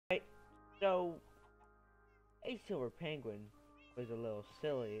So, Asilverpenguin was a little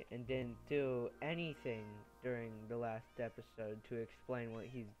silly and didn't do anything during the last episode to explain what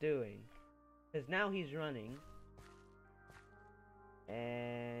he's doing. Because now he's running.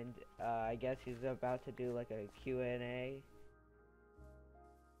 And I guess he's about to do like a Q&A.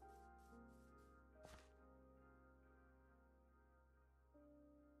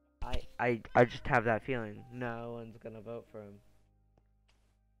 I just have that feeling no one's gonna vote for him.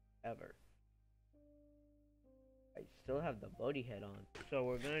 Ever. I still have the Bodhi head on. So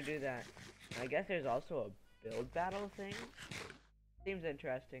we're gonna do that. I guess there's also a build battle thing. Seems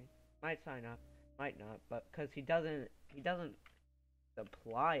interesting. Might sign up. Might not, but cause he doesn't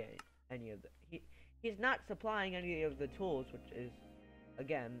supply any of the he's not supplying any of the tools, which is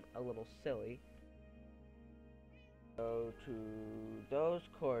again a little silly. Go to those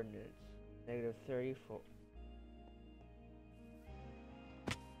coordinates. -34.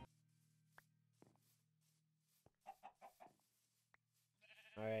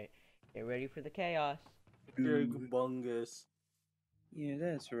 Alright, get ready for the chaos. Big bungus. Yeah,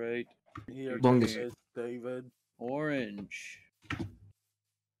 that's right. Here, Bungus. is David. Orange.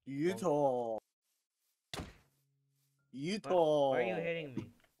 Utah. Why are you hitting me?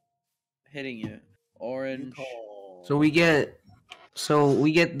 Hitting you. Orange. Utah. So we get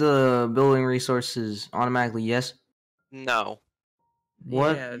the building resources automatically, yes? No.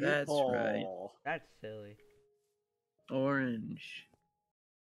 What? Yeah, that's right. Utah. That's silly. Orange.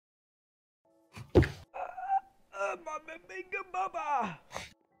 Mama Binga Baba!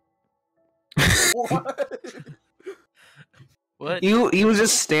 What? What? He was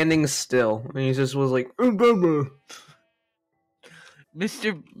just standing still, and he just was like, Mr.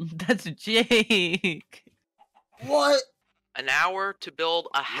 That's Jake. What? An hour to build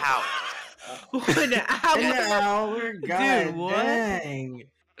a house. An hour? An hour? God Dude, what? dang.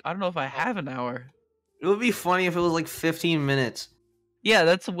 I don't know if I have an hour. It would be funny if it was like 15 minutes. Yeah,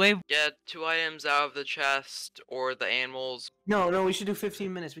 that's way. Get 2 items out of the chest or the animals. No, we should do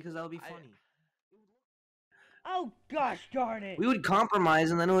 15 minutes because that would be funny. Oh gosh darn it! We would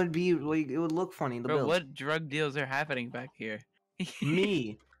compromise, and then it would be like it would look funny. The Bro, builds. what drug deals are happening back here?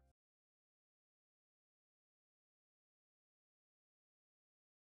 Me.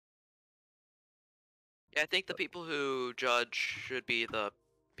 Yeah, I think the people who judge should be the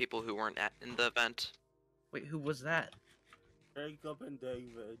people who weren't in the event. Wait, who was that? Jacob and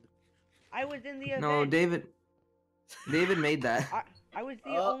David. I was in the event. No, David made that. I was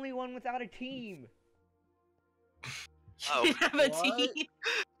the only one without a team. Oh, You have a what? team?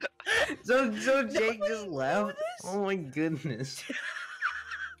 So Jake Nobody just knew left. this? Oh my goodness.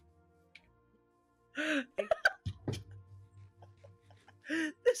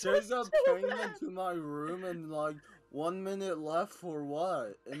 This There's was a so ping bad. into my room and like 1 minute left for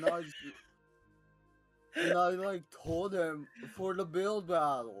what? And I like told him for the build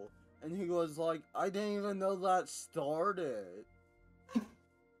battle. And he was like, I didn't even know that started.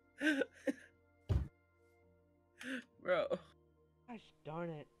 Bro. Gosh darn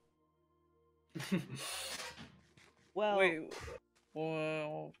it. Well, Wait.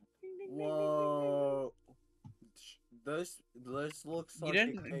 Whoa. Whoa. This looks You like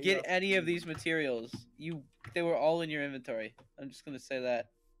didn't get any of these materials. They were all in your inventory. I'm just gonna say that.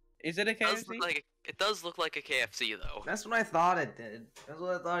 Is it a It does KFC? look like a KFC though. That's what I thought it did. That's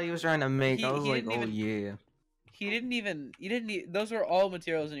what I thought he was trying to make. I was He like, didn't oh even- yeah. He didn't even. You didn't. Those were all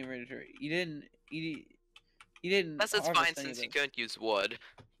materials in your inventory. You didn't. You didn't. Unless it's harvest fine any of since you those. couldn't use wood.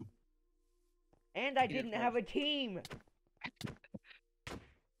 and I He didn't didn't have a team.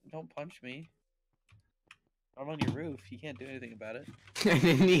 Don't punch me. I'm on your roof. You can't do anything about it. I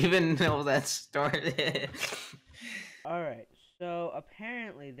didn't even know that started. Alright, so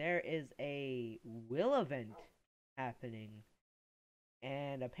apparently there is a will event happening.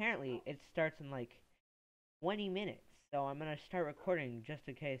 And apparently it starts in like 20 minutes. So I'm gonna start recording just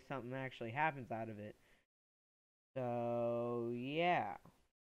in case something actually happens out of it. So yeah.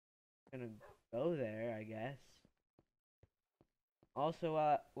 Gonna go there, I guess.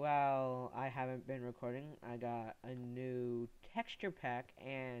 Also, while I haven't been recording, I got a new texture pack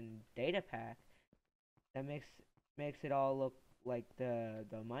and data pack that makes it all look like the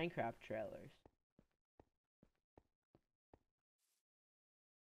Minecraft trailers.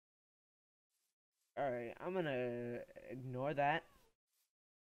 Alright, I'm gonna ignore that.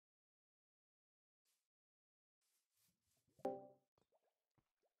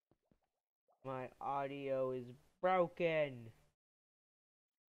 My audio is broken.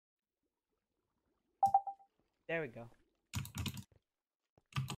 There we go.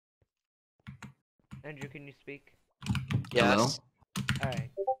 Andrew, can you speak? Yes. Hello? Alright,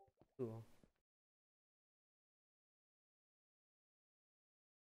 cool.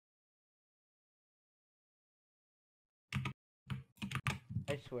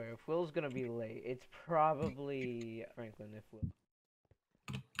 I swear, if Will's gonna be late, it's probably Franklin if Will.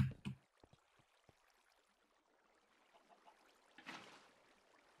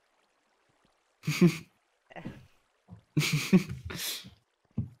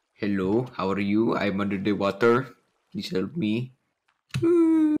 Hello, how are you? I'm under the water. Please help me.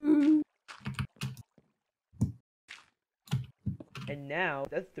 And now,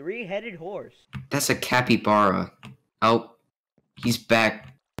 the three-headed horse. That's a capybara. Oh, he's back.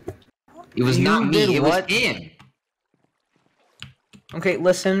 It was You not me, did it what? was him. Okay,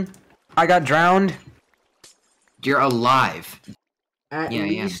 listen. I got drowned. You're alive. At Yeah,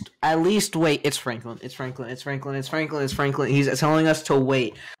 yeah. least wait. It's Franklin. It's Franklin. He's telling us to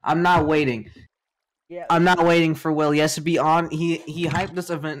wait. I'm not waiting. Yeah. I'm not waiting for Will. He has to be on. He hyped this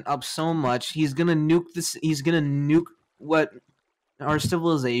event up so much. He's gonna nuke this. He's gonna nuke what our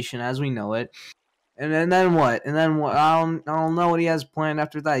civilization as we know it. And then what? And then what? I don't know what he has planned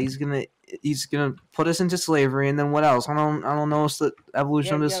after that. He's gonna put us into slavery. And then what else? I don't know what's the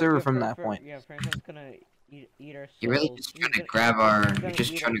evolution of the server from that point. Yeah, Franklin's gonna eat our souls. You're really just trying to grab you're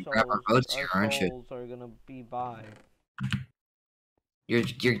just trying to grab our votes here, aren't you? Souls are gonna be by. You're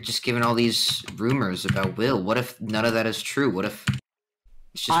just giving all these rumors about Will. What if none of that is true? What if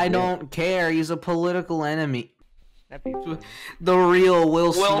it's just I Will? don't care. He's a political enemy. That'd be fun. The real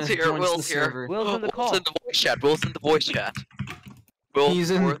Will Smith Will's here, joins Will's the here. server. Will's in the call. Will's in the voice chat. Will's in the voice chat. Will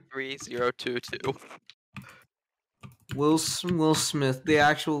He's in- 43022. Will Smith, the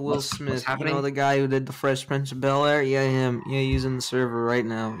actual Will What's Smith. You happening? know, the guy who did the Fresh Prince of Bel-Air? Yeah, him. Yeah, he's in the server right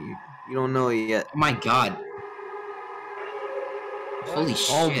now. You don't know it yet. Oh my god. Holy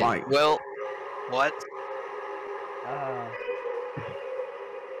shit. Oh my. Will, what?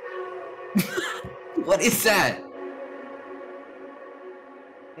 What is that?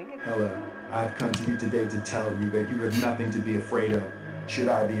 I think it's Hello, I've come to you today to tell you that you have nothing to be afraid of. Should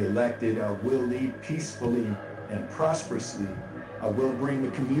I be elected, I will lead peacefully and prosperously. I will bring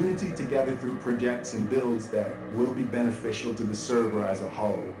the community together through projects and builds that will be beneficial to the server as a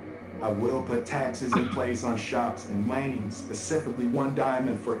whole. I will put taxes in place on shops and mining, specifically 1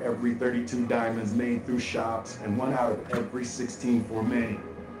 diamond for every 32 diamonds made through shops and 1 out of every 16 for mining.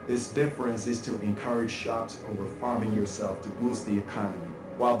 This difference is to encourage shops over farming yourself to boost the economy.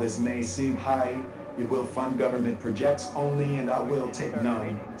 While this may seem high, it will fund government projects only, and I will take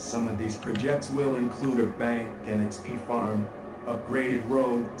none. Some of these projects will include a bank, an XP farm, upgraded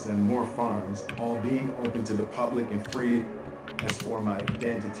roads, and more farms, all being open to the public and free. As for my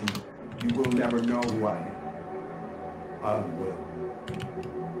identity, you will never know who I am. I will.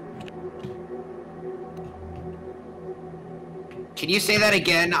 Can you say that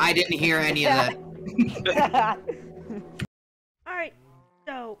again? I didn't hear any of that. Alright,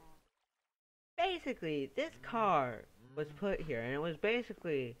 so basically this car was put here and it was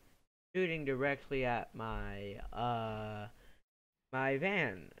basically shooting directly at my my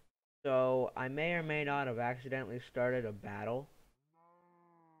van. So I may or may not have accidentally started a battle.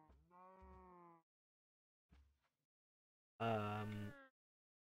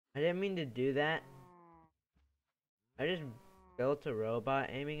 I didn't mean to do that. I just built a robot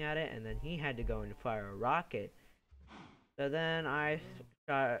aiming at it, and then he had to go and fire a rocket. So then I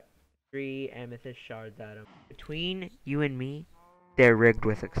shot 3 amethyst shards at him. Between you and me, they're rigged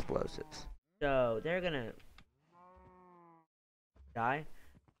with explosives. So they're gonna die.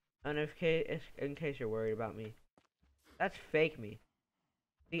 And in case you're worried about me, that's fake me.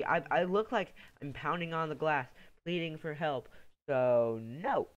 See, I look like I'm pounding on the glass, pleading for help. So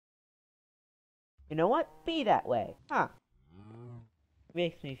no. You know what? Be that way, huh?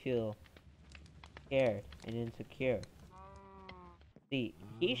 Makes me feel scared and insecure. See,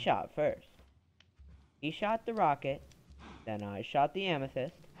 he shot first. He shot the rocket, then I shot the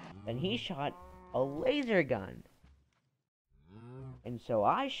amethyst, then he shot a laser gun. And so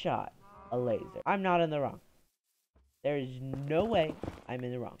I shot a laser. I'm not in the wrong. There is no way I'm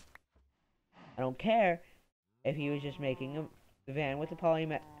in the wrong. I don't care if he was just making a van with the poly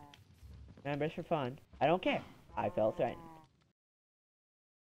members for fun. I don't care. I felt threatened.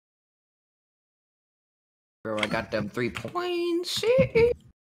 Bro, I got them 3 points.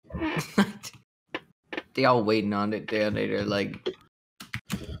 They all waiting on it. They're like,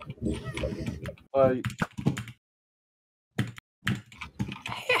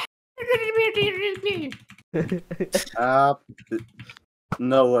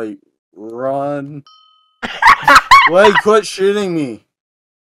 No, wait. Run. Wait, quit shooting me.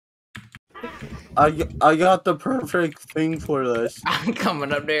 I got the perfect thing for this. I'm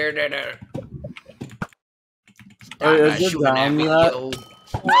coming up there. Wait, is it down yet?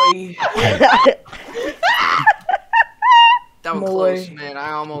 Boy. that was Boy. close, man.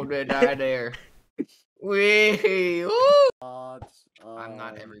 I almost did die there. Wee! Woo! I'm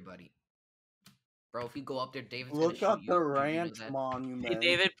not everybody. Bro, if you go up there, David's gonna Look shoot up you. the You know ranch that? monument. Hey,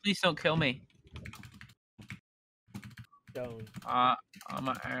 David, please don't kill me. Stone. I'm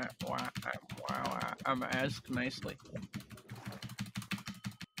ask nicely.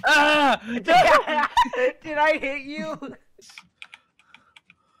 Ah! Did I hit you?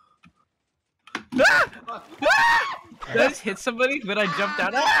 Did I just hit somebody? But I jumped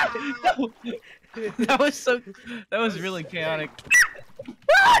out. Ah! No! That was really chaotic.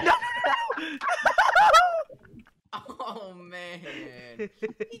 No! Oh man,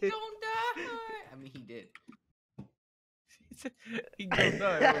 he don't die. I mean, he did. He don't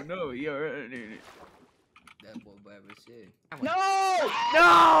die. Oh no, you're. That boy ever said. No!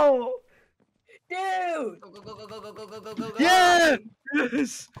 No! Dude! Go go go go go go go go go go. Yeah!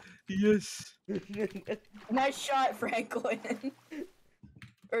 Yes! Yes! Nice shot, Franklin.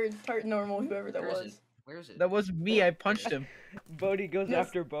 Or Tart Normal, whoever that Where is was. it? Where is it? That wasn't me. I punched him. Bodhi goes No,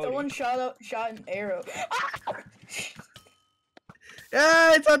 after Bodhi. Someone shot an arrow.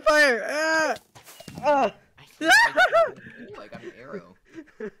 Ah! It's on fire! Ah! Ah! Ooh, I got an arrow.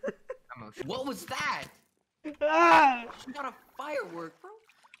 What was that? Ah! She got a firework, bro.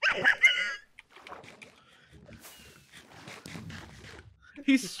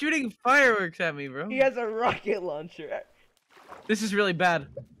 He's shooting fireworks at me, bro. He has a rocket launcher. This is really bad.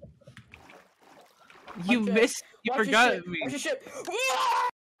 You Watch it. missed. You Watch your forgot shit. me. Watch your shit.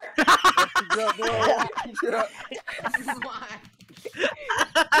 Why?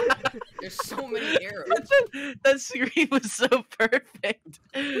 There's so many arrows. That scream was so perfect.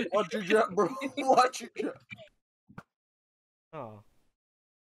 Watch your jet, bro. Watch your jet. Oh.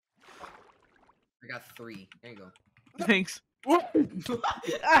 I got 3. There you go. Thanks.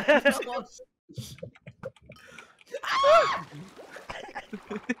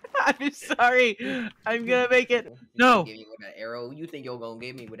 I'm sorry. I'm gonna make it. No. Give me with that arrow. You think you're gonna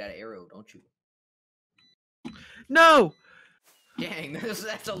get me with that arrow, don't you? No. Dang,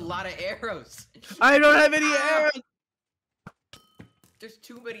 that's a lot of arrows. I don't have any arrows. There's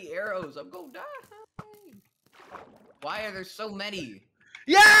too many arrows. I'm gonna die. Why are there so many?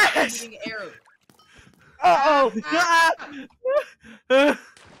 Yes. Shooting arrows. Uh-oh! Ah!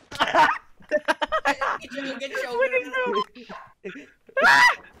 Get choked.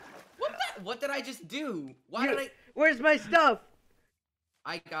 What did I just do? Why did I? Where's my stuff?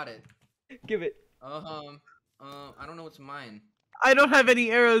 I got it. Give it. I don't know what's mine. I don't have any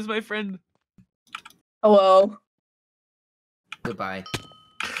arrows, my friend. Hello. Goodbye.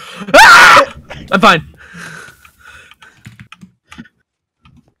 Ah! I'm fine.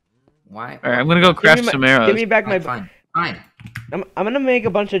 Why? Alright, I'm gonna go craft some arrows. Give me back my. Fine. Fine. I'm gonna make a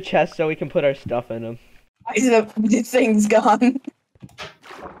bunch of chests so we can put our stuff in them. This thing's gone.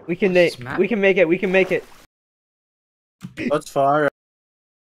 We can make it. We can make it. Let's fire.